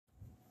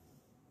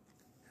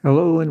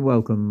Hello and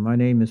welcome. My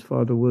name is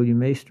Father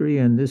William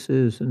Maestri, and this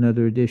is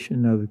another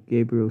edition of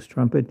Gabriel's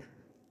Trumpet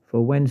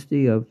for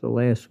Wednesday of the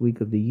last week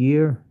of the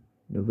year,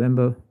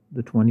 November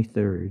the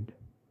 23rd.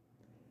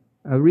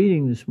 Our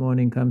reading this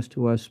morning comes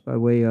to us by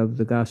way of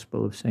the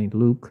Gospel of St.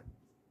 Luke,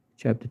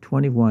 chapter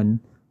 21,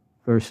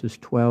 verses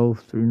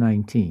 12 through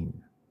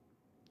 19.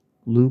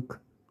 Luke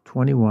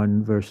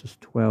 21, verses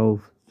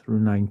 12 through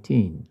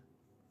 19.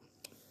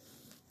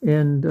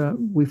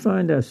 And we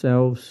find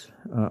ourselves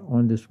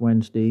on this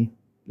Wednesday,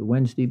 the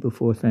Wednesday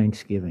before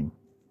Thanksgiving.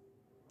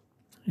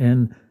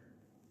 And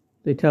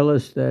they tell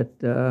us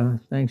that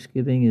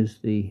Thanksgiving is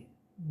the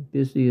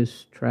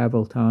busiest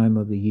travel time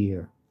of the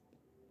year.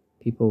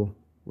 People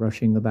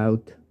rushing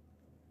about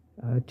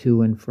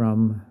to and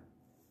from,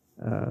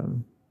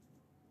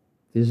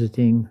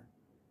 visiting,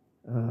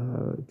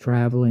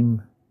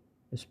 traveling.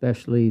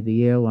 Especially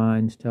the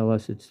airlines tell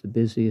us it's the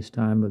busiest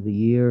time of the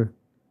year.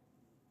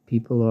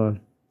 People are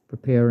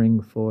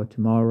preparing for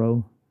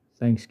tomorrow,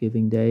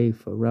 Thanksgiving Day,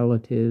 for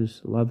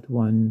relatives, loved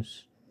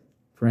ones,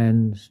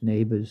 friends,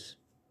 neighbors,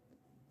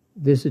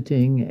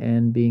 visiting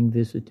and being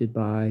visited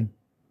by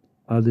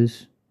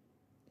others.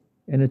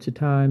 And it's a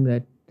time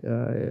that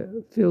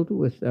filled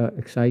with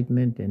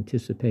excitement,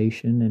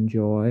 anticipation, and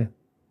joy,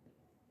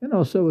 and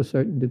also a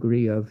certain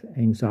degree of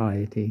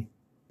anxiety.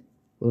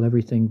 Will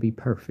everything be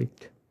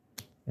perfect?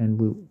 And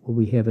will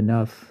we have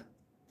enough?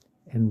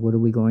 And what are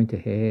we going to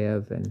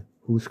have? And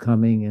who's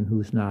coming and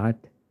who's not?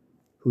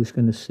 Who's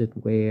going to sit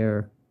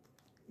where?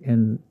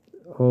 And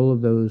all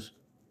of those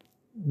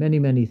many,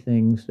 many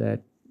things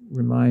that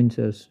reminds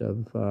us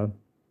of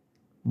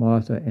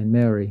Martha and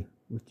Mary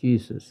with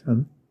Jesus.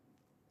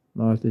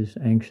 Martha's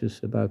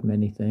anxious about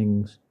many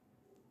things,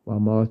 while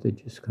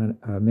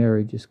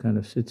Mary just kind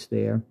of sits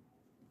there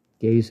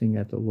gazing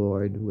at the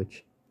Lord,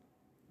 which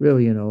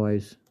really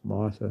annoys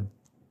Martha,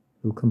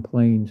 who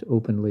complains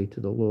openly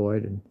to the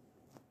Lord and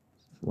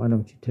says, "Why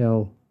don't you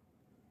tell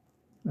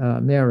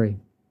Mary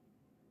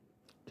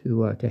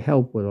to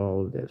help with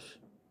all of this?"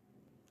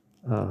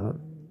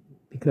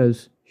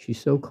 Because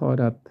she's so caught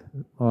up,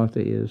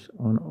 Martha is,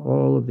 on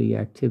all of the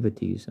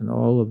activities and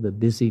all of the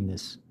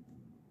busyness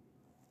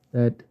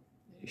that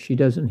she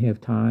doesn't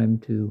have time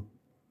to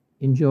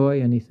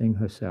enjoy anything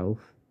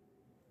herself,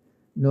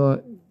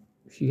 nor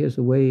she has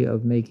a way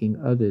of making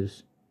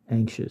others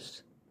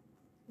anxious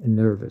and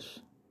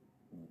nervous.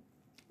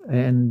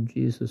 And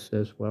Jesus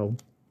says, well,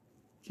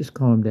 just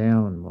calm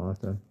down,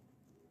 Martha.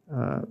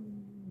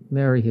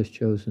 Mary has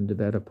chosen the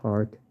better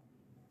part,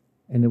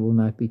 and it will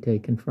not be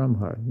taken from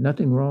her.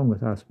 Nothing wrong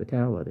with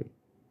hospitality,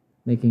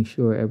 making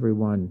sure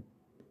everyone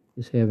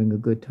is having a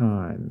good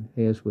time,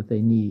 has what they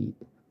need,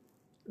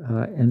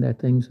 and that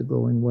things are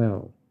going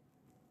well.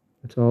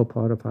 It's all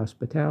part of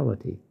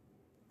hospitality,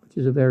 which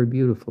is a very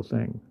beautiful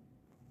thing.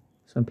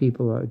 Some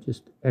people are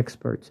just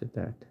experts at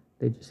that.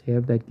 They just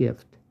have that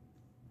gift.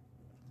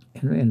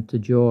 And it's a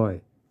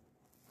joy.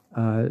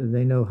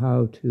 They know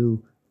how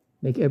to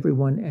make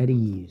everyone at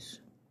ease,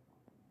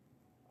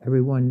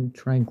 everyone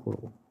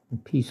tranquil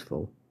and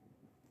peaceful.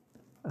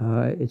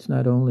 It's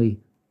not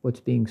only what's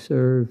being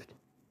served,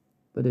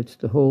 but it's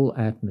the whole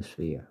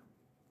atmosphere.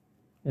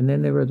 And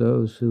then there are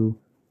those who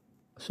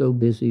are so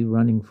busy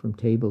running from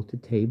table to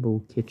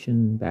table,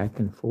 kitchen, back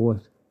and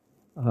forth,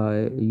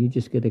 you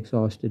just get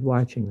exhausted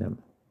watching them.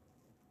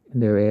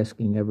 And they're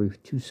asking every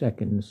 2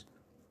 seconds,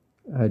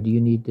 do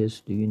you need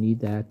this, do you need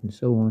that, and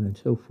so on and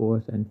so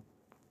forth. And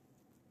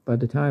by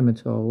the time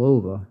it's all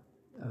over,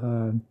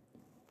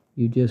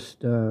 you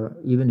just,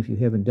 even if you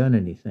haven't done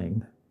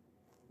anything,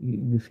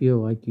 you feel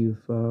like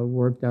you've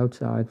worked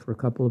outside for a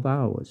couple of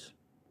hours.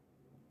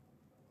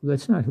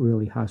 That's not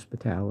really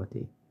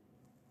hospitality.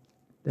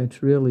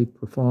 That's really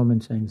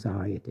performance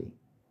anxiety.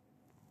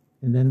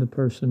 And then the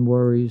person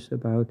worries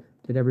about,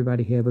 did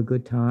everybody have a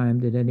good time?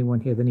 Did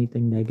anyone have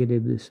anything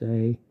negative to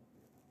say?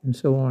 And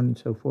so on and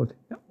so forth.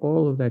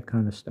 All of that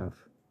kind of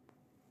stuff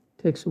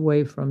takes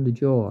away from the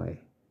joy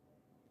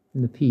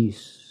and the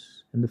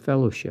peace and the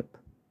fellowship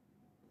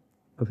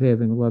of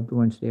having loved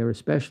ones there,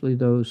 especially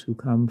those who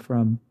come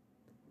from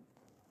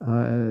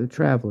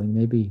traveling.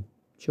 Maybe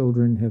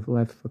children have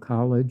left for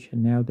college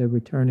and now they're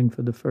returning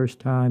for the first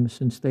time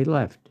since they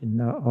left in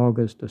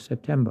August or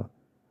September.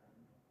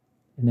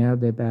 And now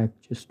they're back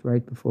just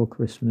right before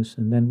Christmas,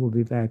 and then we'll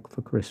be back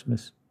for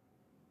Christmas.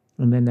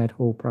 And then that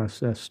whole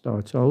process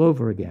starts all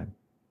over again.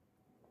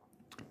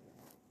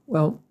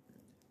 Well,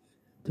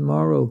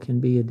 tomorrow can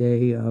be a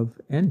day of,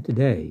 and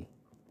today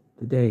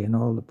and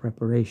all the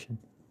preparation,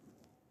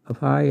 of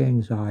high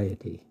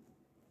anxiety.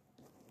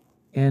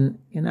 And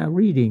in our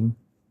reading,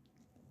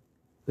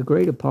 the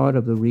greater part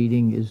of the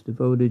reading is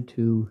devoted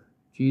to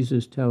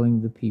Jesus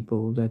telling the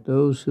people that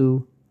those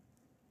who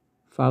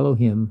follow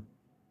him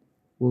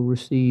will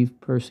receive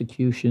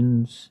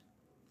persecutions.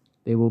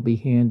 They will be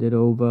handed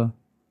over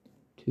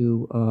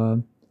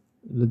to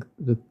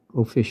the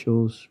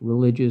officials,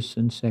 religious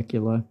and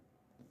secular,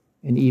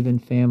 and even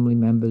family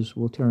members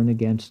will turn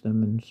against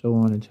them, and so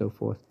on and so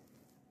forth.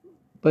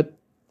 But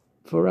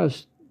for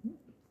us,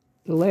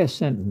 the last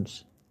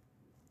sentence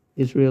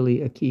is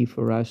really a key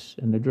for us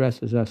and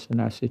addresses us in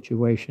our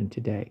situation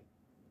today.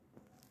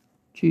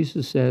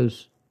 Jesus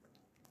says,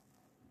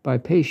 by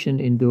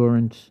patient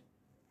endurance,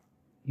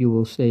 you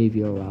will save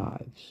your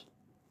lives.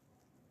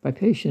 By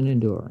patient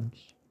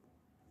endurance.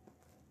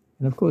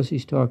 And of course,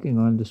 he's talking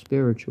on the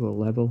spiritual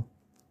level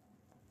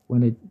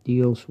when it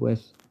deals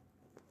with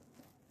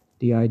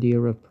the idea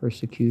of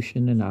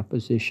persecution and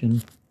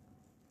opposition,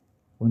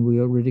 when we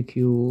are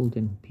ridiculed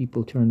and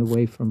people turn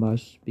away from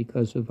us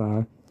because of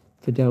our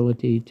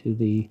fidelity to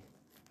the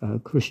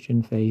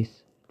Christian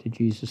faith, to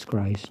Jesus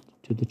Christ,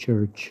 to the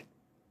church.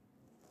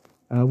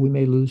 We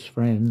may lose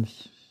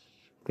friends.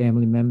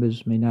 Family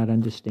members may not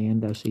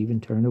understand us, even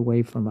turn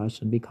away from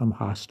us and become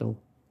hostile.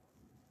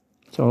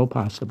 It's all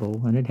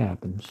possible, and it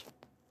happens.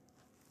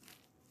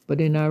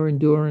 But in our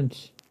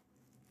endurance,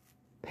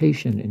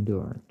 patient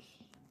endurance,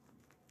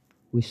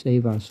 we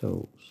save our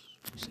souls,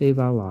 we save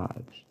our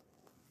lives.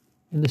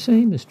 And the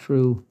same is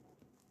true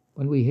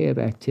when we have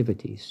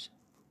activities.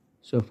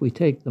 So if we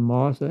take the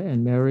Martha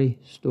and Mary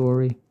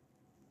story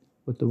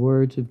with the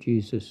words of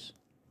Jesus,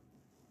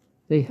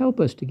 they help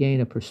us to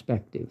gain a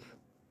perspective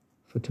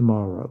for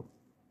tomorrow.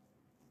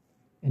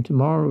 And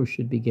tomorrow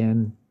should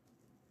begin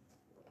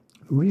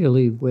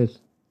really with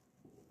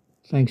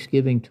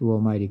thanksgiving to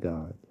Almighty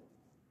God.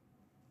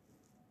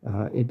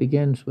 It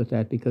begins with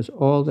that because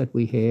all that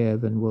we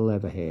have and will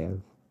ever have,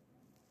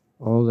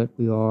 all that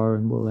we are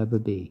and will ever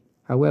be,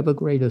 however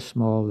great or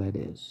small that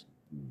is,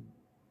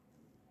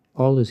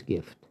 all is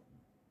gift,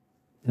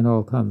 and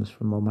all comes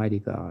from Almighty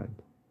God.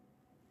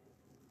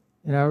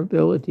 And our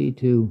ability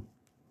to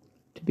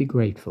be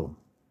grateful,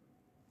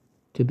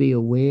 to be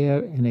aware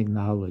and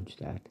acknowledge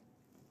that.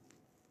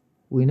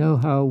 We know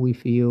how we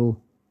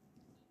feel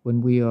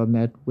when we are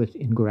met with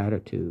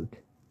ingratitude.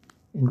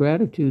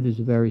 Ingratitude is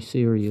a very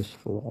serious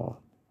flaw.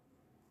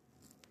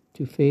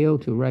 To fail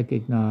to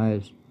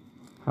recognize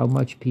how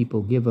much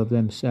people give of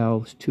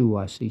themselves to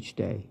us each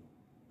day.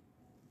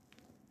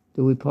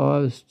 Do we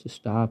pause to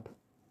stop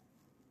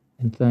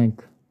and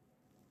thank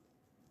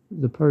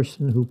the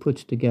person who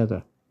puts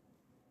together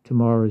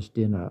tomorrow's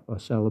dinner or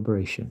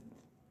celebration?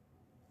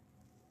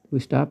 Do we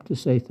stop to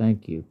say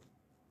thank you,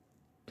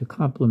 to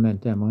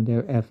compliment them on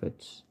their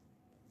efforts,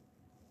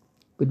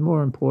 but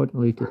more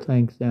importantly, to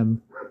thank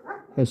them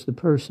as the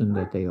person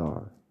that they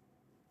are,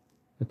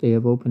 that they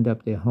have opened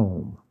up their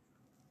home,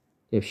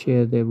 they've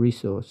shared their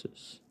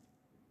resources,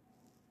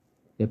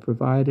 they've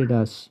provided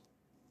us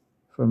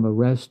from a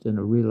rest and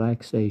a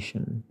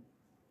relaxation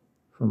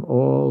from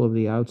all of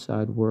the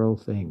outside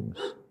world things.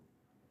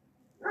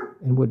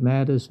 And what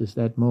matters is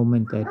that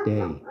moment, that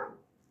day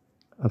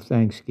of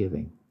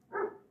thanksgiving.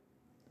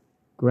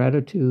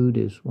 Gratitude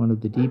is one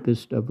of the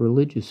deepest of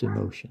religious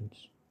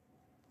emotions,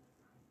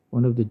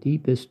 one of the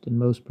deepest and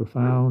most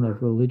profound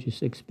of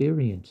religious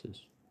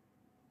experiences.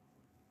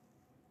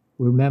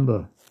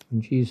 Remember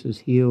when Jesus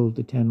healed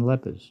the 10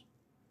 lepers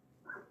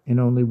and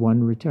only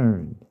one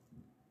returned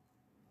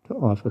to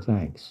offer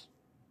thanks.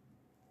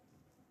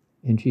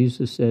 And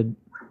Jesus said,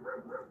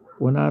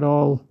 were not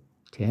all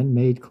 10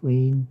 made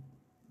clean?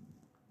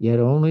 Yet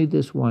only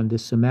this one,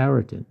 this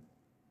Samaritan,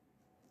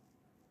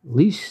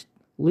 least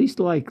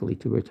likely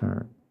to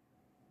return.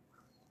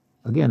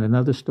 Again,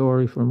 another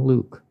story from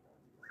Luke.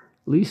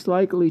 Least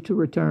likely to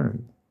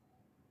return.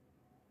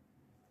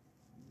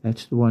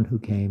 That's the one who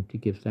came to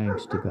give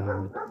thanks to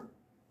God.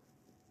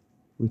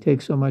 We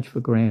take so much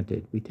for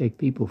granted. We take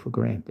people for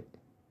granted.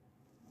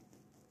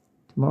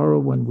 Tomorrow,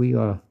 when we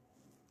are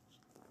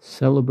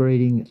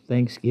celebrating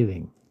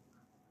Thanksgiving,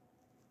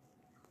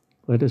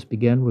 let us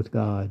begin with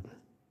God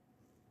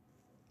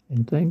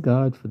and thank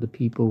God for the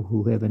people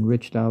who have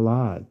enriched our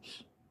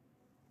lives,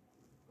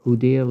 who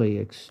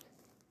daily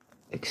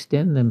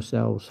extend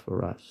themselves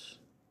for us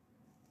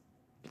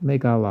to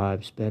make our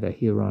lives better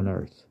here on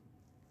earth,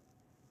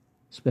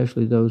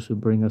 especially those who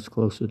bring us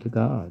closer to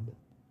God,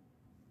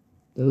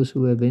 those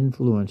who have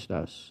influenced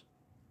us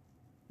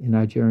in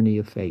our journey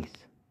of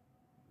faith.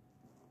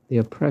 They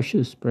are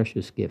precious,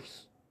 precious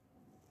gifts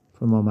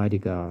from Almighty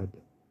God.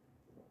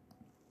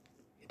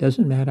 It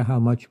doesn't matter how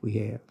much we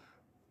have.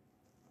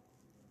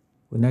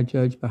 We're not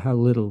judged by how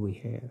little we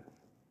have.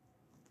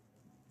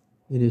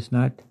 It is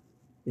not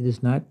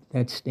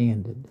that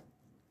standard.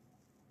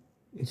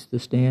 It's the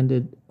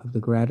standard of the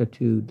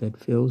gratitude that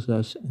fills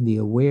us and the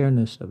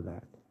awareness of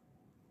that.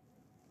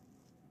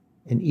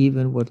 And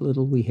even what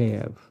little we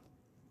have,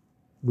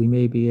 we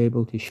may be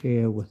able to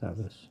share with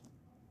others.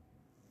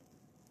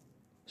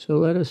 So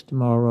let us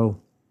tomorrow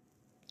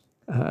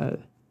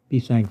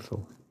be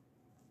thankful.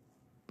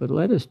 But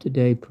let us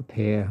today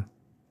prepare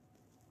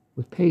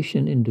with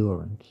patient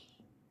endurance,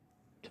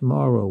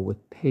 tomorrow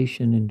with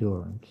patient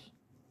endurance,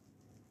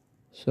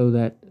 so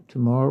that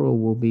tomorrow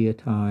will be a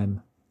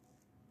time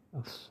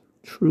of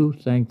true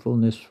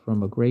thankfulness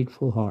from a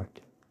grateful heart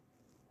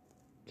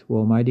to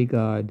Almighty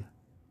God,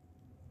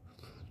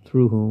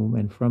 through whom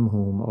and from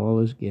whom all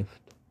is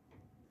gift,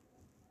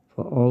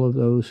 for all of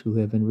those who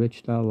have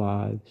enriched our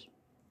lives,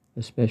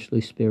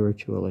 especially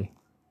spiritually,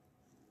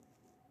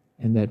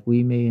 and that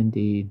we may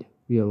indeed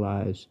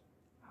realize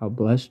how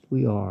blessed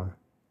we are,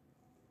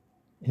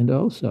 and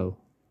also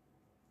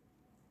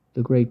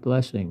the great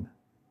blessing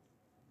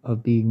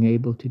of being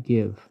able to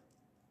give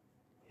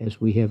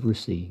as we have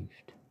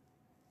received.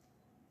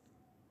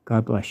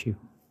 God bless you.